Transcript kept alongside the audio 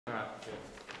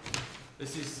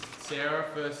This is Sarah,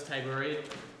 first table read.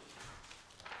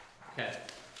 Okay.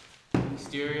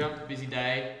 Exterior, busy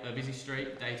day, busy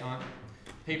street, daytime.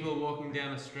 People are walking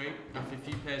down the street. After a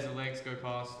few pairs of legs go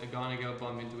past, a guy and a girl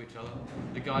bump into each other.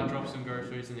 The guy drops some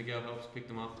groceries and the girl helps pick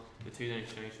them up. The two then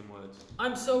exchange some words.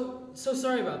 I'm so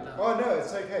sorry about that. Oh no,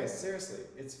 it's okay. Seriously,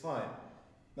 it's fine.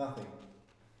 Nothing.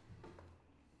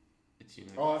 It's you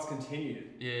know. Oh, it's continued.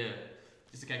 Yeah.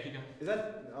 Just okay, keep going. Is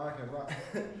that okay?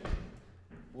 Right.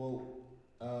 Well,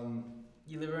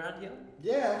 You live around here?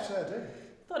 yeah, actually I do.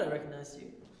 Thought I recognized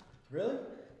you. Really?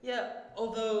 Yeah,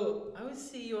 although I always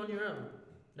see you on your own.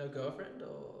 No girlfriend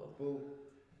or... Well,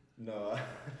 no,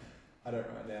 I don't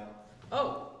right now.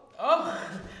 Oh,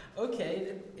 okay,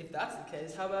 then if that's the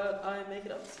case, how about I make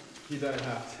it up to you? You don't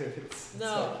have to. It's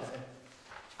No. okay.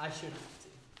 I shouldn't have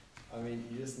to. I mean,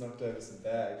 you just knocked over some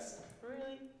bags.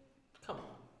 Really? Come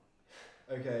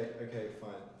on. Okay,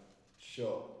 fine.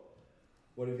 Sure.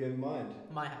 What have you in mind?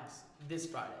 My house, this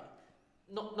Friday.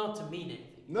 Not to mean anything.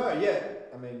 No, yeah.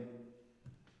 I mean,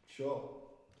 sure.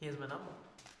 Here's my number.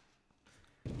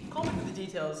 Call me for the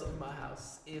details of my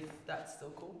house, if that's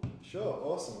still cool. Sure,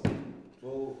 awesome.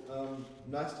 Well,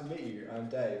 nice to meet you. I'm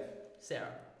Dave.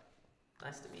 Sarah,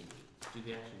 nice to meet you. Do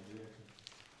the action, do the action.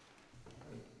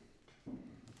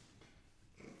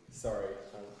 Sorry,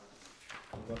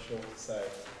 I'm not sure what to say.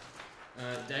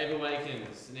 Dave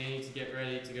awakens, needing to get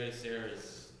ready to go to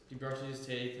Sarah's. He brushes his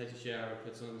teeth, takes a shower,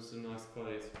 puts on some nice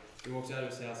clothes. He walks out of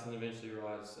his house and eventually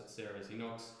arrives at Sarah's. He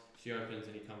knocks, she opens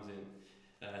and he comes in.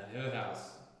 Her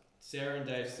house. Sarah and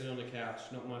Dave sit on the couch,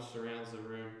 not much surrounds the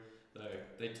room though.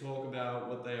 They talk about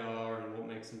what they are and what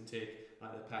makes them tick,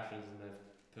 like their passions and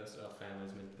their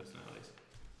families and personalities.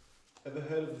 Ever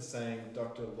heard of the saying,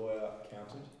 doctor, lawyer,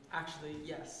 accountant? Actually,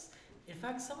 yes. In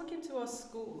fact, someone came to our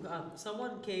school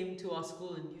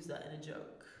and used that in a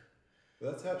joke.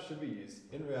 Well, that's how it should be used.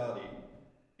 In reality,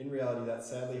 that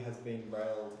sadly has been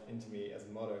railed into me as a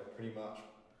motto, pretty much,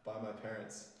 by my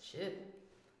parents. Shit.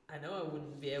 I know I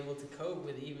wouldn't be able to cope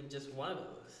with even just one of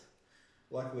those.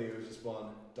 Luckily, it was just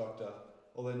one, doctor.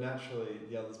 Although naturally,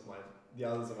 the others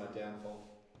are my downfall.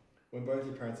 When both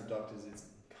your parents are doctors, it's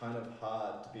kind of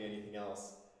hard to be anything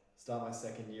else. Start my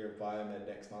second year of biomed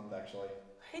next month, actually.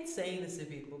 I hate saying this to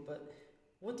people, but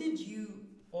what did you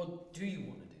or do you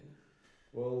want to do?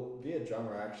 Well, be a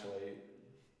drummer, actually.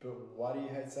 But why do you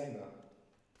hate saying that?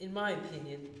 In my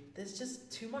opinion, there's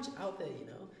just too much out there, you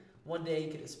know. One day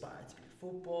you could aspire to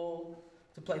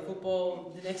play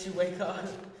football. The next you wake up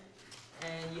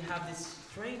and you have this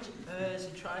strange urge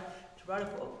to try to write a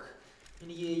book. In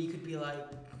a year you could be like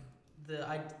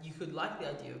you could like the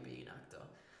idea of being an actor.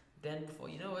 Then before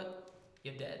you know it,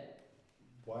 you're dead.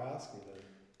 Why ask me then?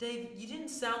 Dave, you didn't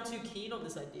sound too keen on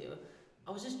this idea.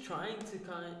 I was just trying to be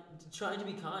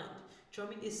kind.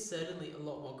 Drumming is certainly a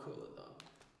lot more cooler though.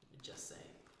 Just saying.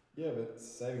 Yeah, but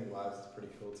saving lives is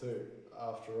pretty cool too.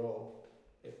 After all,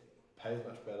 it pays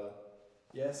much better.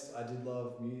 Yes, I did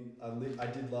love I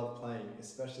did love playing,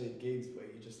 especially at gigs where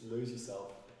you just lose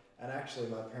yourself. And actually,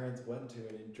 my parents went to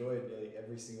and enjoyed nearly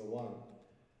every single one.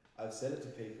 I've said it to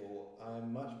people,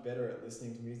 I'm much better at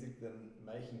listening to music than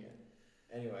making it.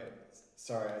 Anyway,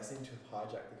 sorry, I seem to have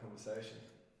hijacked the conversation.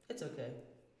 It's okay.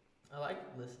 I like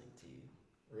listening to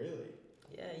you. Really?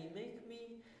 Yeah, you make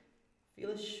me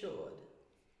feel assured.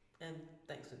 And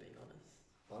thanks for being honest.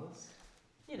 Honest?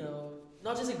 You know,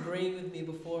 not just agreeing with me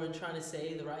before and trying to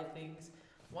say the right things.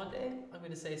 One day, I'm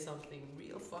going to say something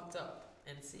real fucked up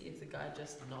and see if the guy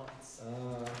just nods.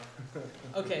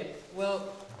 Okay,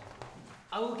 well,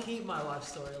 I will keep my life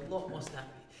story a lot more snappy.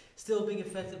 Still being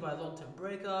affected by a long-term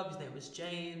breakup, his name was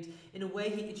James. In a way,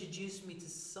 he introduced me to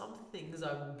some things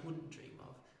I wouldn't dream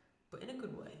of, but in a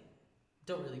good way.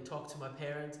 Don't really talk to my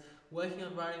parents. Working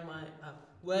on writing right now.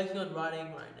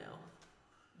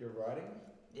 You're writing?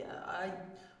 Yeah, I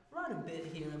write a bit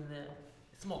here and there.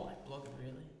 It's more like blogging,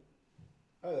 really.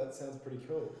 Oh, that sounds pretty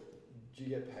cool. Do you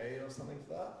get paid or something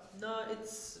for that? No,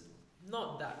 it's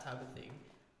not that type of thing.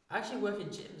 I actually work in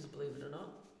gyms, believe it or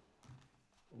not.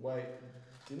 Wait,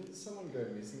 didn't someone go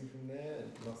missing from there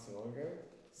not so long ago?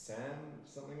 Sam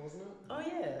something, wasn't it? Oh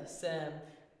yeah, Sam.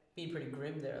 Been pretty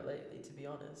grim there lately, to be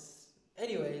honest.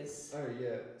 Anyways. Oh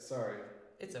yeah, sorry.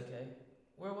 It's okay.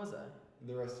 Where was I?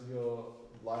 The rest of your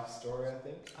life story, I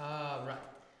think. Right.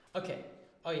 Okay.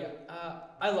 Oh yeah.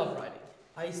 I love writing.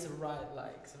 I used to write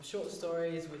like some short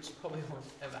stories, which probably won't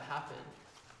ever happen.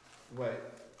 Wait,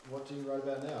 what do you write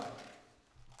about now?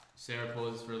 Sarah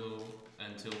pauses for a little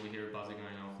until we hear a buzzer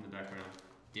going off in the background.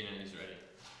 Dinner is ready.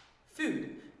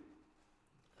 Food.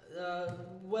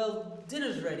 Well,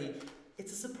 dinner's ready.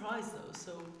 It's a surprise though,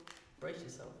 so brace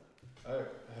yourself. Oh,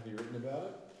 have you written about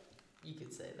it? You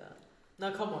could say that. Now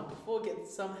come on, before it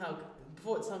somehow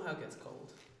gets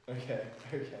cold. Okay.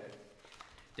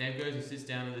 Dave goes and sits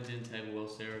down at the dinner table while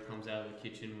Sarah comes out of the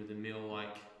kitchen with a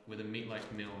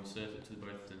meat-like meal and serves it to the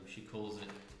both of them. She calls it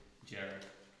Jerry.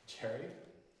 Cherry?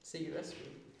 See your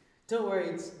recipe. Don't worry,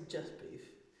 it's just beef.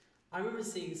 I remember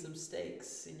seeing some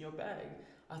steaks in your bag.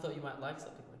 I thought you might like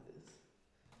something like this.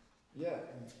 Yeah,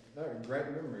 no, great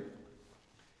memory.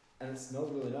 And it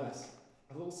smelled really nice.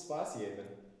 A little spicy even.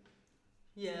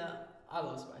 Yeah, I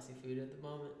love spicy food at the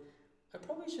moment. I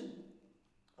probably should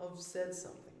have said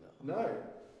something though. No,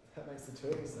 that makes the two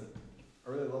of us then. I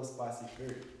really love spicy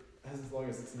food. As long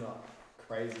as it's not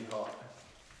crazy hot.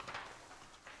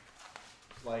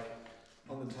 Like,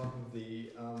 on the top of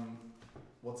the,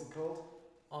 what's it called?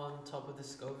 On top of the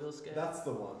Scoville scale? That's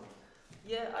the one.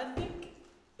 Yeah, I think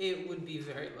it would be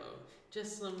very low.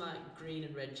 Just some like green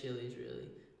and red chilies really.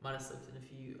 Might have slipped in a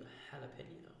few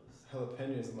jalapenos.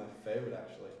 Jalapenos are my favourite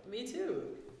actually. Me too.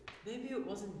 Maybe it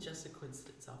wasn't just a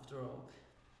coincidence after all.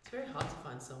 It's very hard to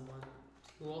find someone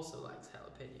who also likes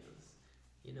jalapenos,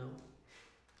 you know?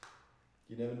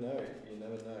 You never know.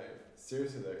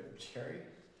 Seriously though, Cherry?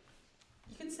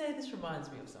 You could say this reminds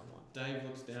me of someone. Dave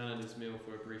looks down at his meal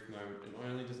for a brief moment and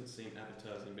only doesn't seem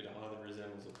appetizing, but it either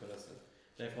resembles a person.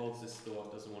 Dave holds this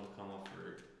thought, doesn't want to come off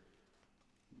rude.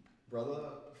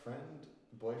 Brother, friend,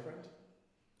 boyfriend?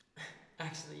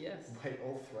 Actually, yes. Wait,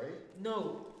 all three?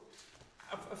 No,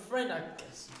 a friend, I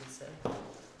guess you could say.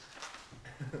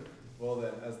 Well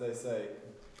then, as they say,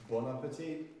 bon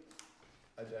appetit.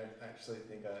 I don't actually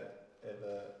think I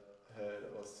ever heard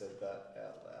or said that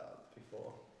out loud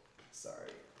before.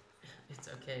 Sorry. It's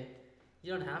okay.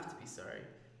 You don't have to be sorry.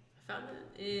 I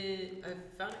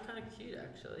found it kind of cute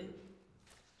actually.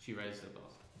 She raises her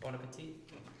glass. Bon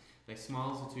appetit. They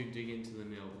smile as the two dig into the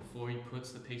meal. Before he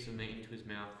puts the piece of meat into his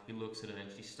mouth, he looks at her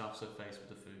and she stuffs her face with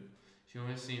the food. She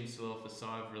almost seems to let off a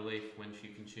sigh of relief when she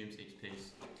consumes each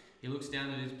piece. He looks down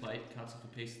at his plate, cuts off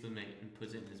a piece of the meat and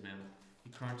puts it in his mouth.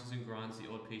 He crunches and grinds the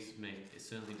odd piece of meat. It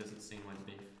certainly doesn't seem like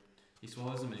beef. He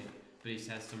swallows the meat, but he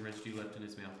has some residue left in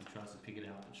his mouth. He tries to pick it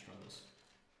out and struggles.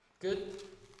 Good?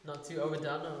 Not too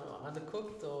overdone or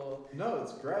undercooked or... No,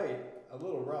 it's great. A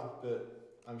little rough, but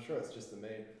I'm sure it's just the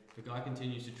meat. The guy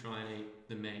continues to try and eat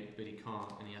the meat, but he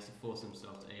can't, and he has to force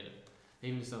himself to eat it. He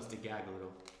even starts to gag a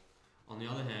little. On the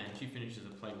other hand, she finishes the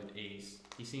plate with ease.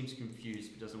 He seems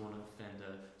confused, but doesn't want to offend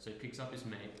her, so he picks up his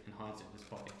meat and hides it in his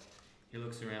pocket. He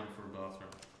looks around for a bathroom.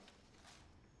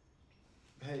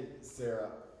 Hey, Sarah,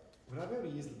 would I be able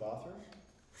to use the bathroom?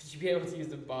 Would you be able to use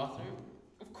the bathroom?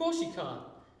 Of course you can't.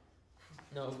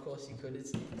 No, of course you could.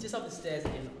 It's just up the stairs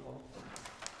at the end of the hall.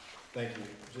 Thank you.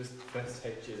 Just first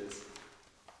take jitters.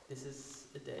 This is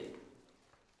a date.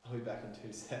 I'll be back in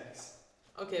 2 secs.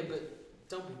 Okay, but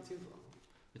don't be too long.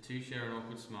 The two share an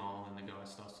awkward smile, and the guy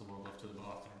starts to walk off to the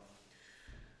bathroom.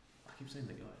 I keep saying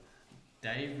the guy.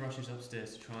 Dave rushes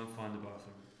upstairs to try and find the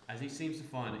bathroom. As he seems to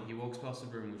find it, he walks past a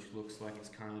room which looks like it's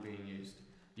currently being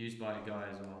used by a guy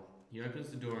as well. He opens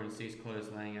the door and sees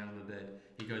clothes laying out on the bed.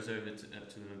 He goes over to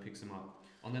them and picks them up.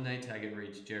 On the name tag it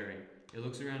reads Jerry. He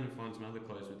looks around and finds some other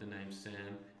clothes with the names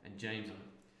Sam and James on it.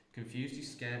 Confused, he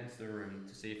scans the room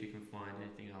to see if he can find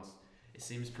anything else. It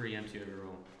seems pretty empty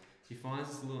overall. He finds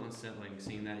this a little unsettling,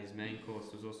 seeing that his main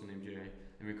course was also named Jerry,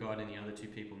 and regarding the other two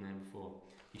people named before.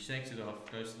 He shakes it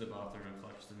off, goes to the bathroom and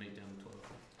flushes the meat down the toilet.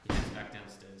 He heads back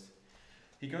downstairs.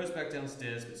 He goes back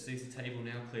downstairs but sees the table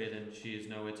now cleared and she is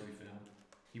nowhere to be found.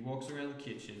 He walks around the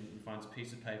kitchen and finds a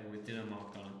piece of paper with dinner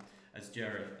marked on it as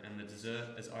Jerry and the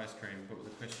dessert as ice cream but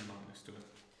with a question mark next to it.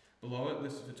 Below it,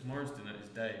 listed for tomorrow's dinner, is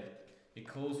Dave. He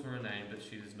calls for her name but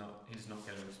he does not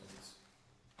get a response.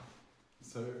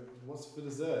 So, what's for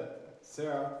dessert?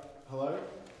 Sarah, hello?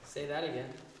 Say that again.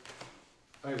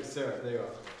 Oh, Sarah, there you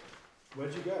are.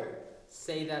 Where'd you go?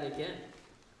 Say that again.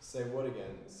 Say what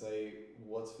again? Say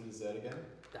what's for dessert again?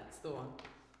 That's the one.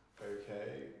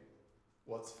 Okay.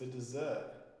 What's for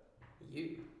dessert?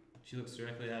 You. She looks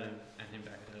directly at him and him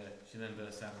back at her. She then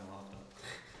bursts out in laughter.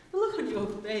 The look on your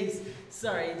face.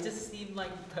 Sorry, it just seemed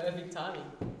like perfect timing.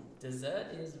 Dessert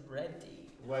is ready.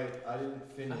 Wait, I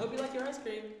didn't finish. I hope you like your ice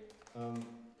cream.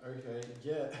 Okay,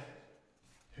 yeah.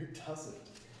 Who doesn't?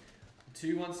 The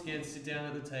two once again sit down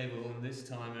at the table, and this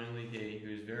time only he,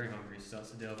 who is very hungry, starts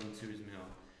to delve into his meal.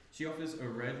 She offers a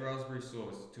red raspberry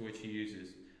sauce, to which he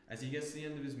uses. As he gets to the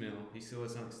end of his meal, he still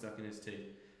has something stuck in his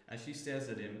teeth. As she stares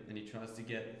at him and he tries to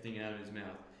get the thing out of his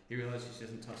mouth, he realizes she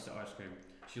hasn't touched the ice cream.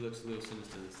 She looks a little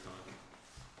sinister this time.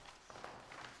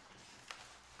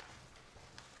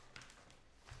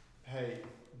 Hey,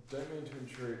 don't mean to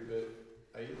intrude,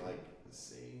 but are you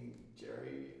seeing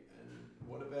Jerry? And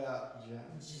what about Jam?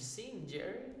 You seen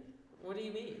Jerry? What do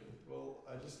you mean? Well,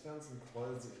 I just found some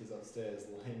clothes of his upstairs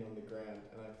laying on the ground,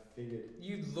 and I figured.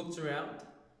 You looked around?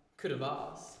 Could have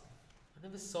asked. I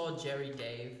never saw Jerry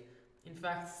Dave. In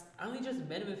fact, I only just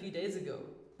met him a few days ago.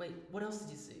 Wait, what else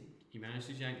did you see? He managed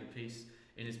to yank the piece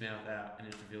in his mouth out, and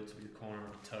it's revealed to be the corner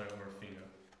of a toe or a finger.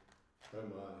 Oh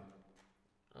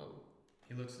my. Oh,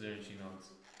 He looks at her and she nods.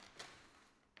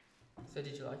 so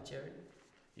did you like Jerry?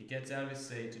 He gets out of his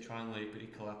seat to try and leave, but he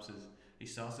collapses. He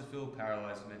starts to feel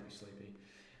paralysed and maybe sleepy,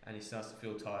 and he starts to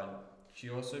feel tired. She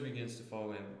also begins to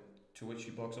follow him, to which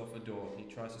she blocks off a door. He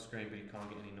tries to scream, but he can't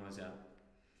get any noise out.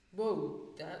 Whoa,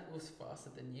 that was faster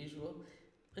than usual.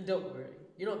 And don't worry,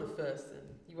 you're not the first and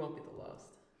you won't be the last.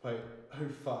 Wait, oh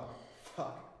fuck.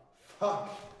 Fuck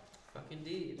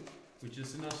indeed. With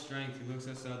just enough strength, he looks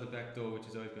outside the back door, which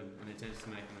is open, and attempts to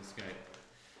make an escape.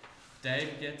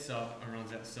 Dave gets up and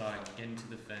runs outside, getting to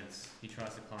the fence. He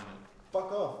tries to climb it.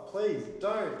 Fuck off, please,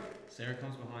 don't! Sarah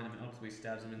comes behind him and ultimately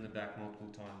stabs him in the back multiple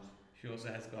times. She also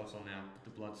has gloves on now, but the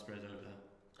blood spreads over her.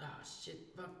 Ah, shit,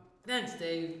 fuck. Thanks,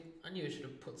 Dave. I knew I should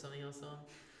have put something else on.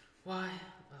 Why?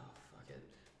 Oh, fuck it.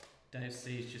 Dave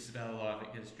sees just about alive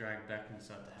and gets dragged back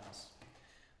inside the house.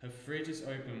 Her fridge is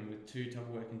open with 2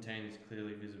 Tupperware containers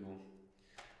clearly visible.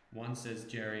 One says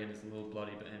Jerry and is a little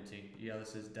bloody but empty. The other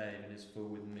says Dave and is full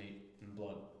with meat and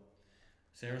blood.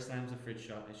 Sarah slams the fridge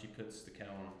shut as she puts the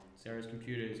kettle on. Sarah's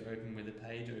computer is open with a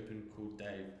page open called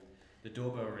Dave. The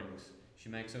doorbell rings. She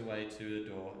makes her way to the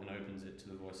door and opens it to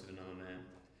the voice of another man.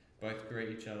 Both greet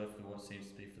each other for what seems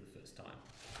to be for the first time.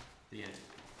 The end.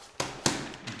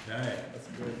 Okay, That's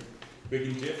good. we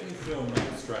can definitely film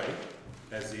that straight,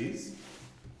 as is.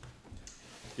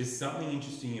 There's something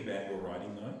interesting about your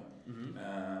writing though.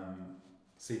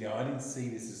 See, now I didn't see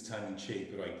this as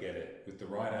tongue-in-cheek, but I get it. With the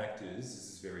right actors,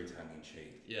 this is very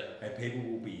tongue-in-cheek. Yeah. And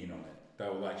people will be in on it. They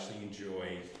will actually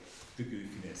enjoy the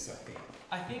goofiness, I think.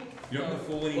 I think. You're not going to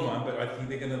fool anyone, but I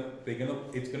think it's going to be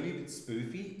a bit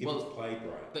spoofy if it's played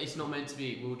right. But it's not meant to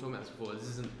be, we were talking about this before, this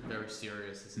isn't very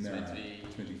serious, this is meant to be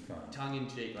it's meant to be fun.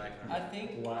 tongue-in-cheek, like... I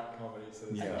think Black comedy, so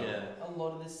Yeah. a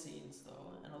lot of the scenes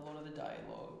though, and a lot of the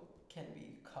dialogue can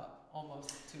be cut almost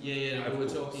to. Yeah, Of we were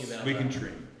course. talking about We that. can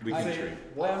trim. We I can think trim.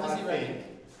 what I honestly I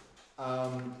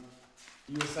think,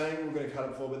 you were saying we were going to cut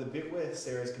it before, but the bit where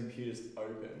Sarah's computer's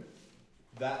open,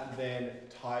 that then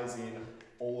ties in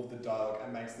all of the dialogue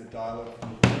and makes the dialogue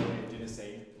from the earlier dinner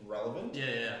scene relevant.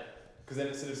 Yeah. Because then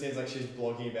it sort of seems like she's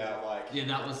blogging about like. Yeah,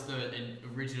 that was the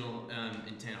original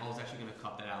intent. I was actually going to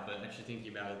cut that out, but actually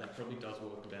thinking about it, that probably does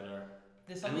work better.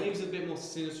 There's And something. leaves it a bit more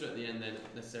sinister at the end than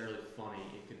necessarily funny.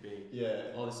 It could be, Yeah.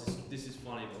 oh, this is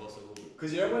funny, but also a little bit...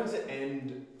 Because you don't want it to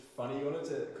end funny. You want it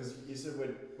to, because you sort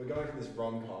of we're going from this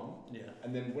rom-com, Yeah.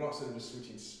 and then we're not sort of just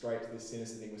switching straight to this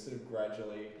sinister thing. We're sort of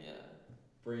gradually Yeah.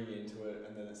 bringing you into it,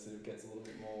 and then it sort of gets a little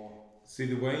bit more. See,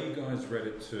 the way you guys read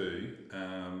it too,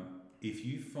 if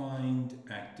you find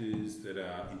actors that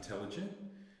are intelligent,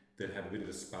 that have a bit of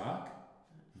a spark,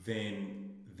 then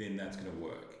that's going to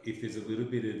work. If there's a little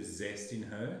bit of zest in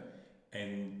her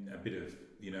and a bit of,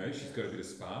 she's got a bit of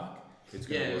spark, it's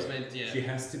going to work. It was meant, yeah. She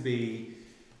has to be,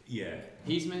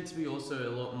 He's meant to be also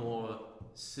a lot more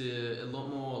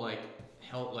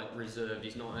like reserved.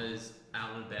 He's not as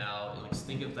out and about. Like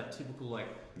think of that typical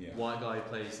white guy who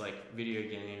plays like video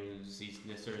games. He's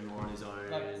necessarily more on his own.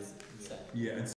 Like, and, so- Yeah, and